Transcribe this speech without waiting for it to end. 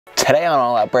Today on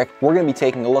All Out Brick, we're going to be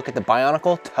taking a look at the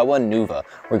Bionicle Toa Nuva.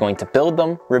 We're going to build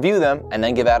them, review them, and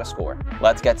then give out a score.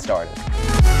 Let's get started.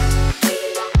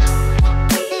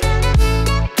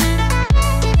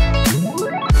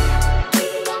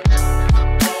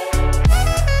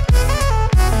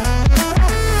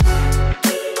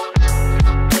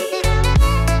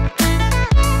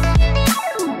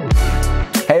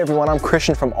 Hey everyone, I'm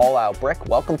Christian from All Out Brick.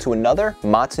 Welcome to another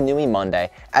Mata Nui Monday.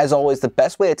 As always, the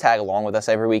best way to tag along with us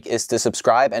every week is to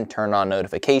subscribe and turn on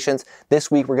notifications.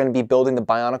 This week we're going to be building the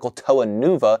Bionicle Toa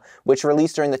Nuva, which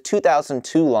released during the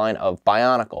 2002 line of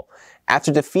Bionicle.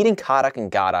 After defeating Kadak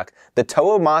and Gadak, the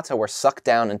Toa Mata were sucked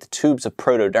down into tubes of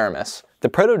protodermis. The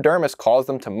protodermis caused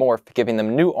them to morph, giving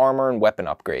them new armor and weapon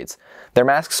upgrades. Their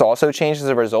masks also changed as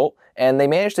a result, and they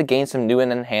managed to gain some new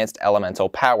and enhanced elemental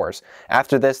powers.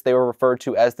 After this, they were referred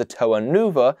to as the Toa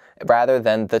Nuva rather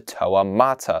than the Toa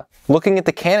Mata. Looking at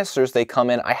the canisters they come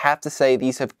in, I have to say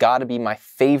these have got to be my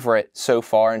favorite so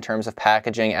far in terms of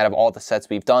packaging out of all the sets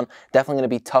we've done. Definitely going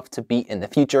to be tough to beat in the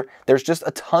future. There's just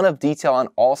a ton of detail on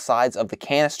all sides of the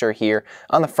canister here.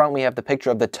 On the front we have the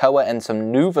picture of the Toa and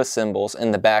some Nuva symbols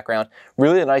in the background.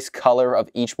 Really a nice color of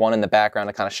each one in the background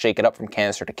to kind of shake it up from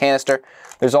canister to canister.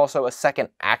 There's also a second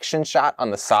action shot on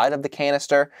the side of the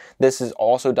canister. This is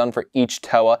also done for each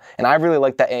Toa, and I really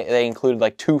like that they included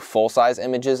like two full-size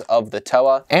images of the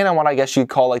Toa. And on what I guess you'd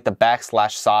call like the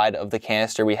backslash side of the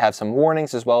canister, we have some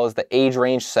warnings as well as the age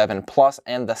range 7+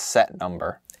 and the set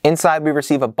number. Inside, we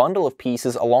receive a bundle of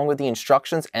pieces along with the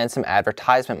instructions and some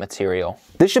advertisement material.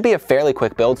 This should be a fairly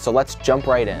quick build, so let's jump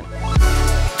right in.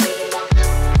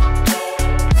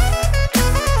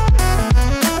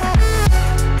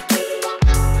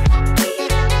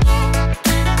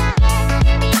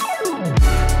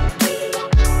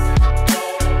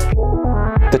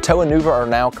 The Toa Nuva are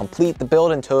now complete. The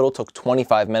build in total took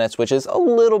 25 minutes, which is a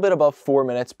little bit above 4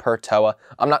 minutes per Toa.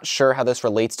 I'm not sure how this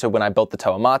relates to when I built the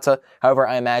Toa Mata. However,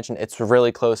 I imagine it's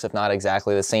really close, if not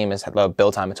exactly the same as the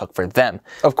build time it took for them.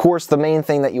 Of course, the main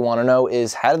thing that you want to know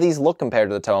is how do these look compared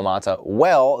to the Toa Mata?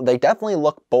 Well, they definitely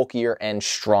look bulkier and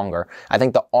stronger. I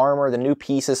think the armor, the new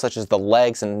pieces such as the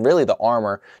legs and really the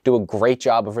armor do a great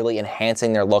job of really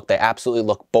enhancing their look. They absolutely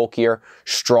look bulkier,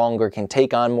 stronger, can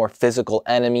take on more physical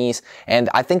enemies, and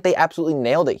I think they absolutely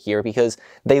nailed it here because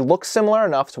they look similar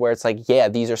enough to where it's like, yeah,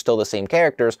 these are still the same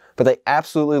characters, but they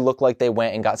absolutely look like they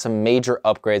went and got some major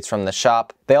upgrades from the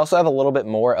shop. They also have a little bit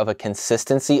more of a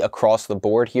consistency across the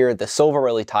board here. The silver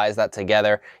really ties that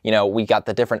together. You know, we got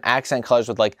the different accent colors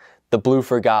with like the blue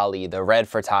for Gali, the red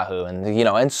for Tahu, and you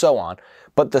know, and so on.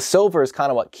 But the silver is kind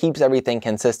of what keeps everything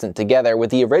consistent together.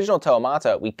 With the original Toa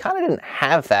Mata, we kind of didn't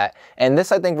have that. And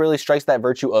this, I think, really strikes that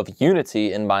virtue of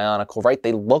unity in Bionicle, right?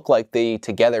 They look like they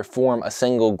together form a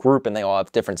single group and they all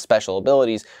have different special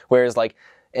abilities. Whereas like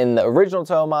in the original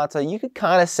Toa Mata, you could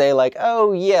kind of say like,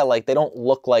 oh yeah, like they don't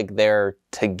look like they're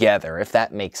together, if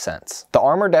that makes sense. The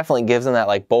armor definitely gives them that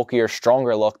like bulkier,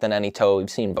 stronger look than any Toa we've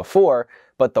seen before.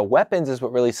 But the weapons is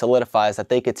what really solidifies that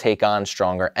they could take on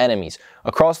stronger enemies.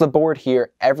 Across the board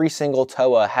here, every single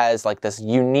Toa has like this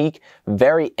unique,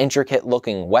 very intricate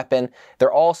looking weapon.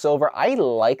 They're all silver. I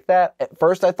like that. At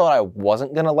first I thought I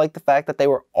wasn't gonna like the fact that they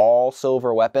were all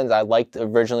silver weapons. I liked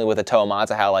originally with the Toa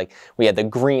Mata how like we had the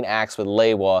green axe with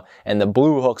Leiwa and the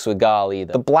blue hooks with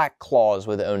Gali, the black claws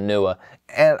with Onua.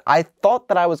 And I thought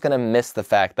that I was gonna miss the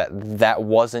fact that that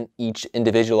wasn't each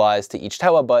individualized to each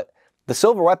Toa, but the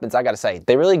silver weapons, I gotta say,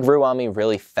 they really grew on me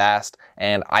really fast,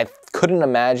 and I couldn't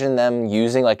imagine them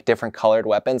using like different colored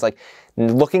weapons. Like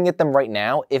looking at them right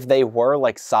now, if they were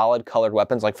like solid colored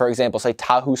weapons, like for example, say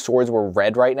Tahu's swords were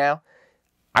red right now,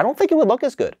 I don't think it would look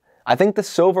as good. I think the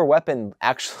silver weapon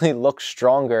actually looks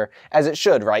stronger, as it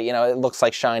should, right? You know, it looks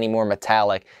like shiny, more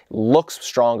metallic, looks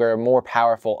stronger, more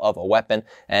powerful of a weapon,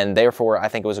 and therefore I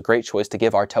think it was a great choice to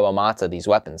give our Toa Mata these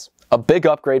weapons. A big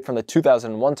upgrade from the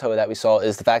 2001 Toa that we saw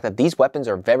is the fact that these weapons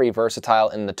are very versatile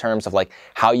in the terms of like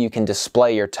how you can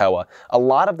display your Toa. A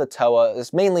lot of the Toa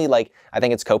is mainly like, I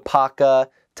think it's Kopaka,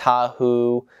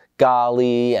 Tahu,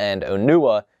 Gali, and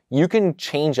Onua. You can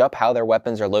change up how their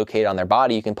weapons are located on their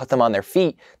body. You can put them on their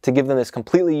feet to give them this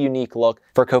completely unique look.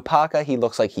 For Kopaka, he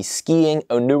looks like he's skiing.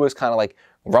 Onua's kind of like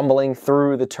rumbling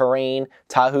through the terrain.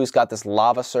 Tahu's got this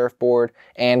lava surfboard,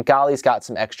 and Gali's got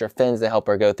some extra fins to help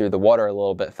her go through the water a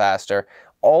little bit faster.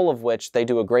 All of which they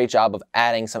do a great job of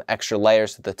adding some extra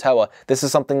layers to the Toa. This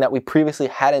is something that we previously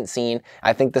hadn't seen.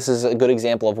 I think this is a good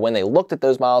example of when they looked at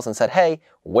those models and said, hey,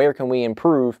 where can we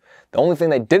improve? The only thing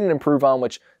they didn't improve on,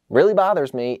 which really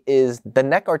bothers me, is the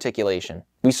neck articulation.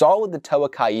 We saw with the Toa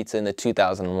Kaita in the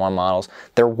 2001 models,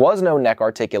 there was no neck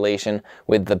articulation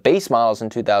with the base models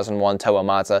in 2001 Toa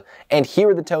Mata, and here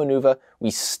with the Toa Nuva, we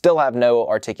still have no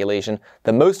articulation.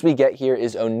 The most we get here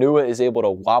is Onua is able to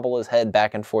wobble his head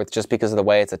back and forth just because of the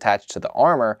way it's attached to the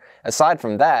armor. Aside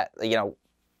from that, you know,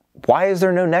 why is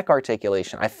there no neck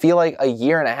articulation? I feel like a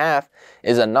year and a half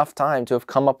is enough time to have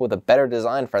come up with a better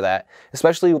design for that,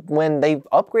 especially when they've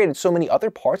upgraded so many other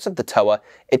parts of the Toa.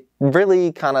 It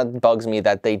really kind of bugs me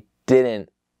that they didn't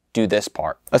do this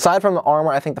part. Aside from the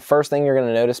armor, I think the first thing you're going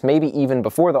to notice, maybe even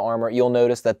before the armor, you'll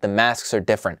notice that the masks are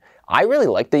different. I really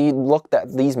like the look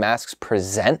that these masks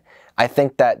present. I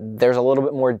think that there's a little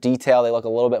bit more detail, they look a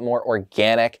little bit more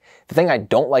organic. The thing I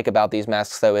don't like about these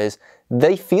masks though is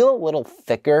they feel a little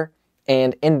thicker,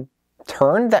 and in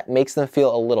turn that makes them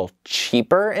feel a little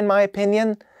cheaper in my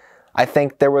opinion. I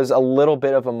think there was a little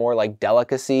bit of a more like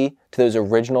delicacy to those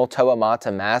original Toa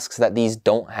Mata masks that these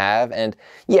don't have, and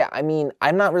yeah, I mean,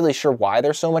 I'm not really sure why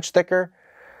they're so much thicker,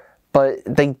 but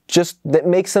that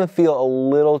makes them feel a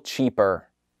little cheaper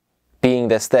being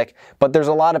this thick. But there's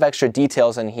a lot of extra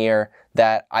details in here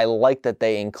that I like that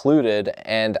they included,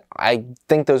 and I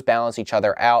think those balance each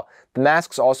other out. The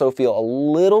masks also feel a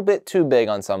little bit too big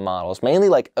on some models, mainly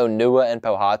like Onua and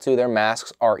Pohatu. Their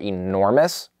masks are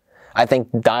enormous. I think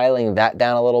dialing that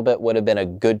down a little bit would have been a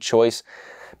good choice.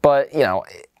 But, you know,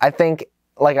 I think,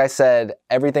 like I said,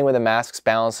 everything with the masks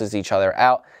balances each other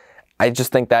out. I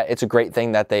just think that it's a great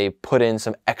thing that they put in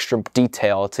some extra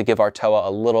detail to give our Toa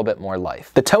a little bit more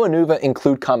life. The Toa Nuva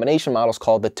include combination models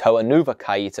called the Toa Nuva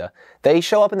Kaita. They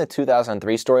show up in the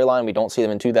 2003 storyline. We don't see them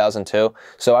in 2002.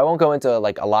 So I won't go into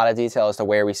like a lot of detail as to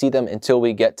where we see them until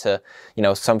we get to, you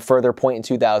know, some further point in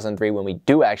 2003 when we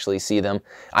do actually see them.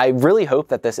 I really hope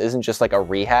that this isn't just like a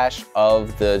rehash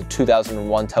of the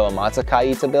 2001 Toa Mata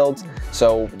Kaita builds.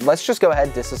 So let's just go ahead,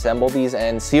 disassemble these,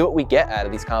 and see what we get out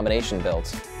of these combination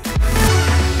builds.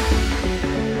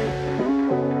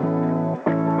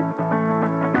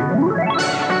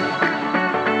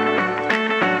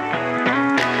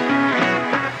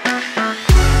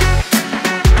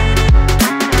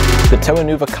 The Toa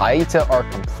Nuva Kaita are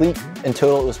complete. In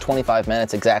total, it was 25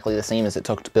 minutes, exactly the same as it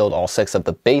took to build all 6 of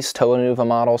the base Toa Nuva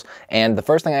models. And the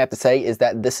first thing I have to say is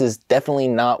that this is definitely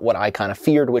not what I kind of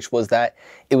feared, which was that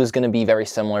it was going to be very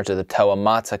similar to the Toa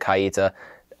Mata Kaita.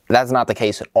 That's not the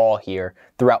case at all here.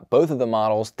 Throughout both of the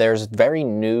models, there's very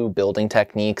new building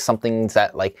techniques, some things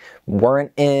that like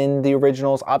weren't in the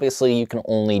originals. Obviously, you can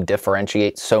only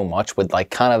differentiate so much with like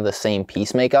kind of the same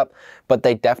piece makeup, but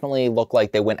they definitely look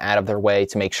like they went out of their way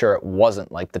to make sure it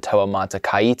wasn't like the Toa Mata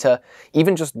Kaita.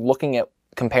 Even just looking at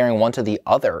comparing one to the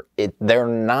other, they're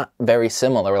not very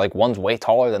similar. Like one's way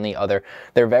taller than the other.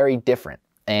 They're very different.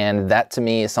 And that to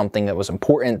me is something that was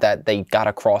important that they got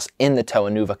across in the Toa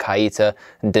Nuva Kaita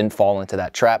and didn't fall into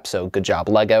that trap, so good job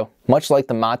LEGO. Much like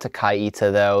the Mata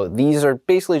Kaita though, these are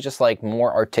basically just like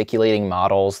more articulating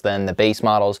models than the base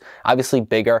models, obviously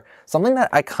bigger. Something that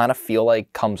I kind of feel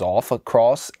like comes off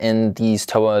across in these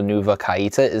Toa Nuva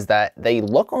Kaita is that they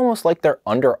look almost like they're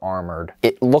under-armored.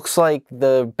 It looks like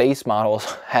the base models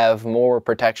have more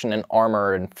protection and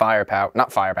armor and firepower,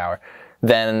 not firepower,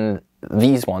 than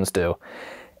these ones do.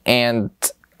 And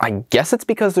I guess it's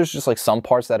because there's just like some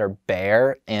parts that are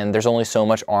bare and there's only so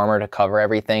much armor to cover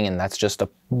everything, and that's just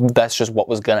what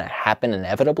was gonna happen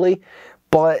inevitably.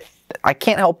 But I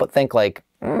can't help but think like,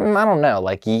 I don't know,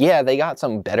 like, yeah, they got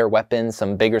some better weapons,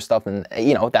 some bigger stuff, and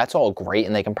you know, that's all great,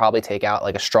 and they can probably take out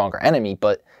like a stronger enemy,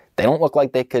 but they don't look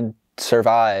like they could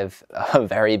survive a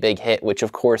very big hit, which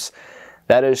of course,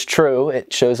 that is true.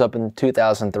 It shows up in the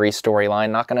 2003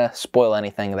 storyline. Not gonna spoil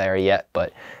anything there yet, but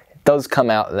it does come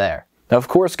out there. Now, of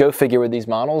course, go figure with these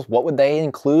models. What would they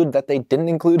include that they didn't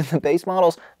include in the base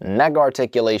models? Neck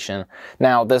articulation.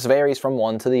 Now, this varies from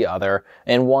one to the other.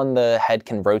 In one, the head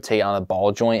can rotate on a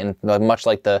ball joint, and much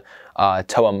like the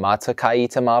Toa Mata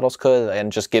Kaita models could,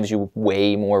 and just gives you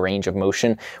way more range of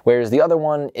motion. Whereas the other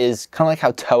one is kind of like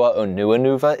how Toa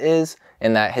Nuva is,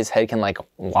 in that his head can like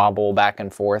wobble back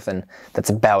and forth, and that's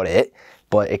about it.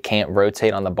 But it can't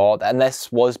rotate on the ball. And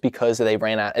this was because they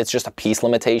ran out, it's just a piece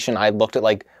limitation. I looked at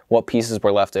like what pieces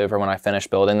were left over when I finished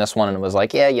building this one, and it was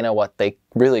like, yeah, you know what, they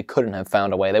really couldn't have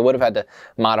found a way. They would have had to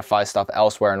modify stuff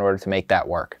elsewhere in order to make that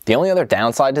work. The only other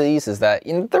downside to these is that,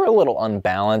 you know, they're a little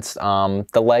unbalanced.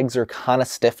 The legs are kind of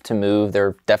stiff to move.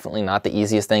 They're definitely not the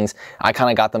easiest things. I kind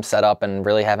of got them set up and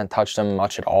really haven't touched them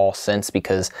much at all since,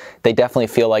 because they definitely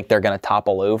feel like they're gonna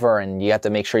topple over, and you have to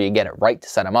make sure you get it right to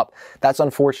set them up. That's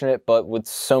unfortunate, but with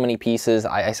so many pieces,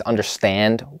 I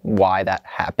understand why that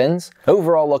happens.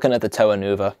 Overall, looking at the Toa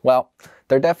Nuva, well,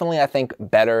 they're definitely, I think,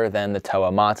 better than the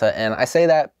Toa Mata, and I say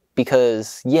that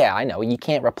because, yeah, I know you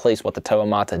can't replace what the Toa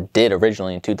Mata did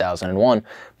originally in 2001,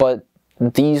 but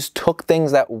these took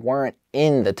things that weren't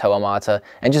in the Toa Mata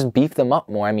and just beefed them up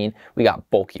more. I mean, we got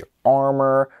bulkier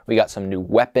armor, we got some new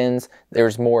weapons,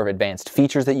 there's more of advanced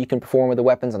features that you can perform with the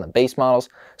weapons on the base models.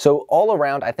 So all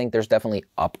around, I think there's definitely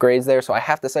upgrades there. So I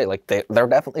have to say, like, they're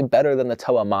definitely better than the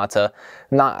Toa Mata.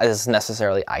 Not as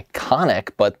necessarily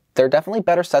iconic, but they're definitely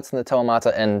better sets than the Toa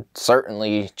Mata, and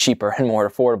certainly cheaper and more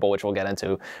affordable, which we'll get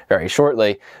into very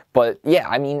shortly. But yeah,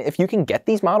 I mean, if you can get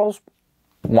these models,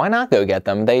 why not go get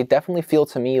them? They definitely feel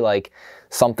to me like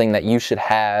something that you should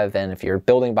have, and if you're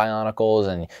building Bionicles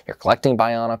and you're collecting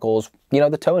Bionicles, you know,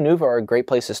 the Toa Nuva are a great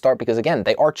place to start because, again,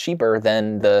 they are cheaper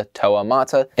than the Toa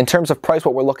Mata. In terms of price,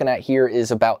 what we're looking at here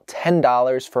is about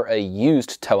 $10 for a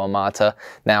used Toa Mata.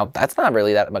 Now, that's not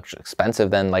really that much expensive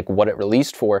than like what it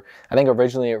released for. I think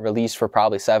originally it released for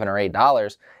probably $7 or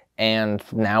 $8. And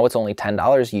now it's only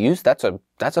 $10 used. That's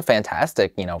a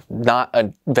fantastic, you know, not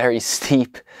a very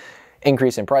steep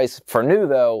increase in price. For new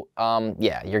though,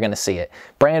 yeah, you're gonna see it.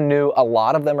 Brand new, a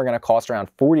lot of them are gonna cost around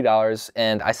 $40,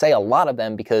 and I say a lot of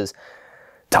them because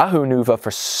Toa Nuva, for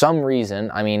some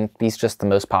reason, I mean, he's just the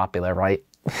most popular, right?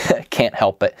 Can't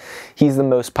help it. He's the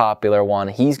most popular one.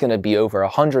 He's gonna be over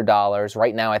 $100.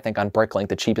 Right now, I think on Bricklink,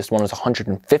 the cheapest one was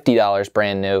 $150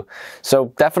 brand new. So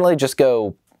definitely just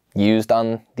go used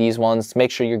on these ones.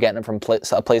 Make sure you're getting them from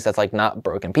a place that's like not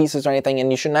broken pieces or anything, and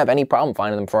you shouldn't have any problem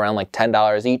finding them for around like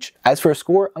 $10 each. As for a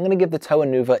score, I'm gonna give the Toa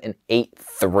Nuva an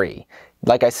 8.3.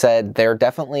 Like I said, they're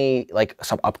definitely like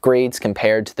some upgrades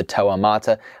compared to the Toa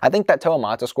Mata. I think that Toa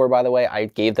Mata score, by the way, I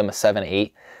gave them a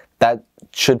 7.8. That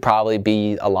should probably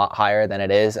be a lot higher than it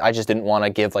is. I just didn't want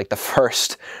to give like the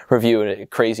first review a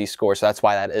crazy score, so that's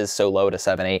why that is so low to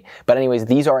 7.8. But anyways,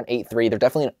 these are an 8.3. They're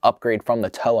definitely an upgrade from the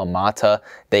Toa Mata.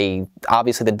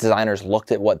 Obviously the designers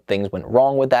looked at what things went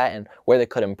wrong with that and where they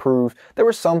could improve. There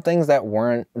were some things that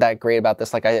weren't that great about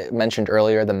this. Like I mentioned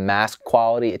earlier, the mask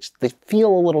quality, they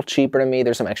feel a little cheaper to me.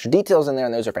 There's some extra details in there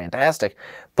and those are fantastic,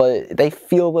 but they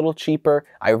feel a little cheaper.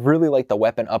 I really like the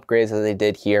weapon upgrades that they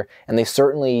did here, and they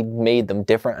certainly made them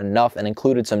different enough and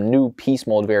included some new piece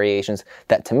mold variations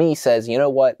that to me says, you know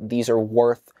what, these are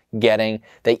worth getting.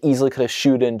 They easily could have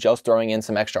shooed in just throwing in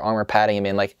some extra armor padding and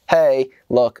being like, hey,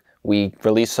 look, we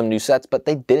released some new sets, but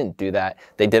they didn't do that.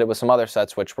 They did it with some other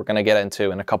sets, which we're going to get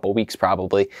into in a couple weeks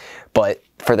probably. But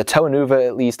for the Toa Nuva,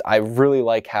 at least, I really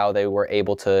like how they were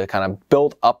able to kind of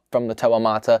build up from the Toa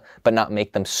Mata, but not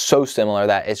make them so similar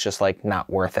that it's just like not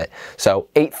worth it. So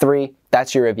 8.3,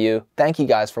 that's your review. Thank you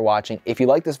guys for watching. If you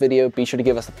like this video, be sure to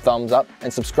give us a thumbs up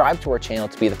and subscribe to our channel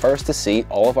to be the first to see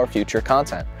all of our future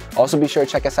content. Also be sure to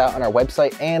check us out on our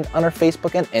website and on our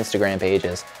Facebook and Instagram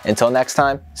pages. Until next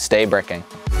time, stay bricking.